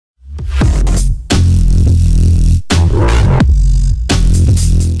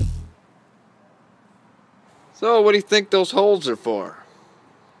So what do you think those holes are for?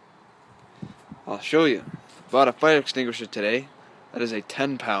 I'll show you. Bought a fire extinguisher today. That is a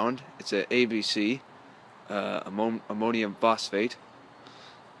 10-pound. It's a ABC, ammonium phosphate.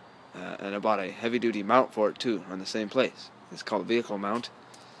 And I bought a heavy-duty mount for it too, on the same place. It's called a vehicle mount.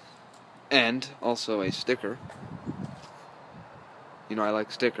 And also a sticker. You know I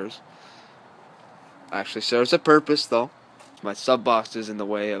like stickers. Actually serves a purpose though. My sub box is in the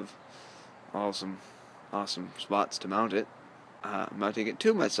way of awesome spots to mount it. I'm mounting it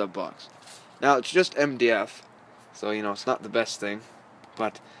to my sub box. Now it's just MDF, so you know it's not the best thing.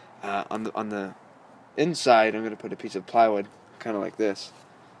 But on the inside, I'm going to put a piece of plywood, kind of like this,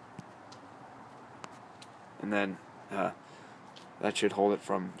 and then that should hold it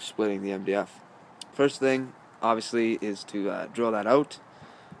from splitting the MDF. First thing, obviously, is to drill that out,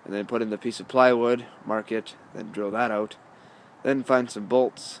 and then put in the piece of plywood, mark it, then drill that out. Then find some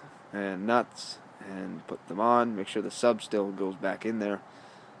bolts and nuts and put them on. Make sure the sub still goes back in there.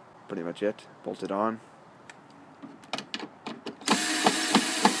 Pretty much it. Bolt it on.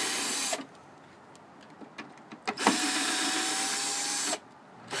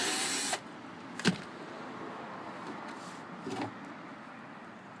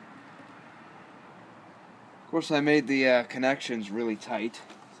 Of course, I made the connections really tight,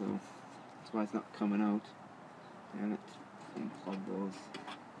 so that's why it's not coming out. Damn it. Unplug those.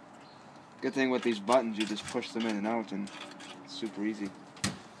 Good thing with these buttons, you just push them in and out, and it's super easy.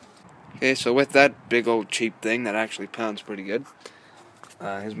 Okay, so with that big old cheap thing that actually pounds pretty good,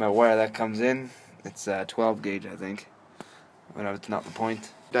 here's my wire that comes in. It's 12 gauge, I think. But it's not the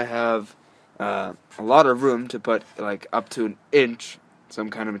point. I have a lot of room to put like up to an inch some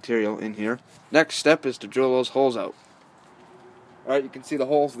kind of material in here. Next step is to drill those holes out. Alright, you can see the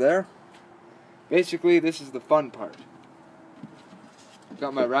holes there. Basically, this is the fun part. I've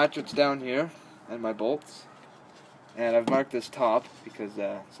got my ratchets down here and my bolts, and I've marked this top because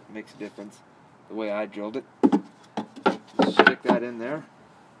it makes a difference the way I drilled it. Just stick that in there.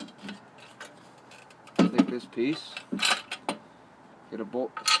 Take this piece, get a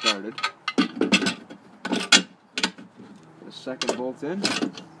bolt started. Second bolt in.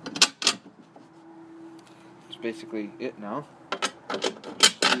 That's basically it now.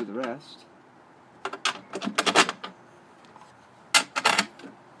 Just do the rest.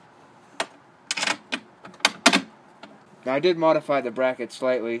 Now I did modify the bracket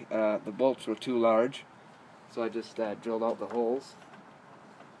slightly. The bolts were too large, so I just drilled out the holes.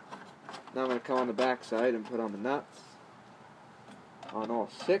 Now I'm going to come on the back side and put on the nuts on all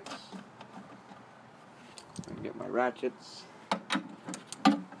 6. And get my ratchets.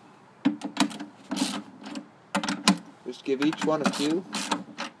 Just give each one a few.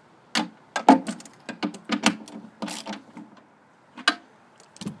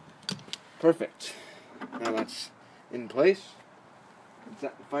 Perfect. Now that's in place. Let's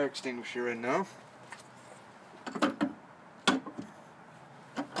set the fire extinguisher in now.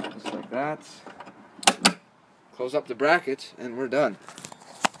 Just like that. Close up the bracket and we're done.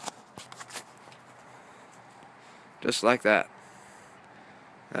 Just like that.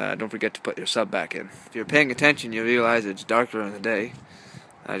 Don't forget to put your sub back in. If you're paying attention, you realize it's darker in the day.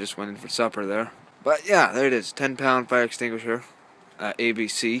 I just went in for supper there. But yeah, there it is. 10-pound fire extinguisher,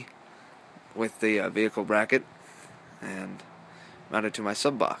 ABC, with the vehicle bracket, and mounted to my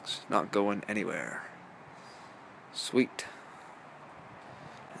sub box. Not going anywhere. Sweet.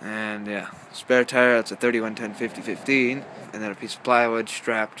 And yeah, spare tire. That's a 3110-50-15, and then a piece of plywood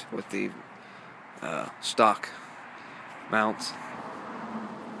strapped with the stock mounts.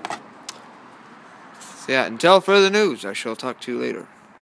 So yeah, until further news, I shall talk to you later.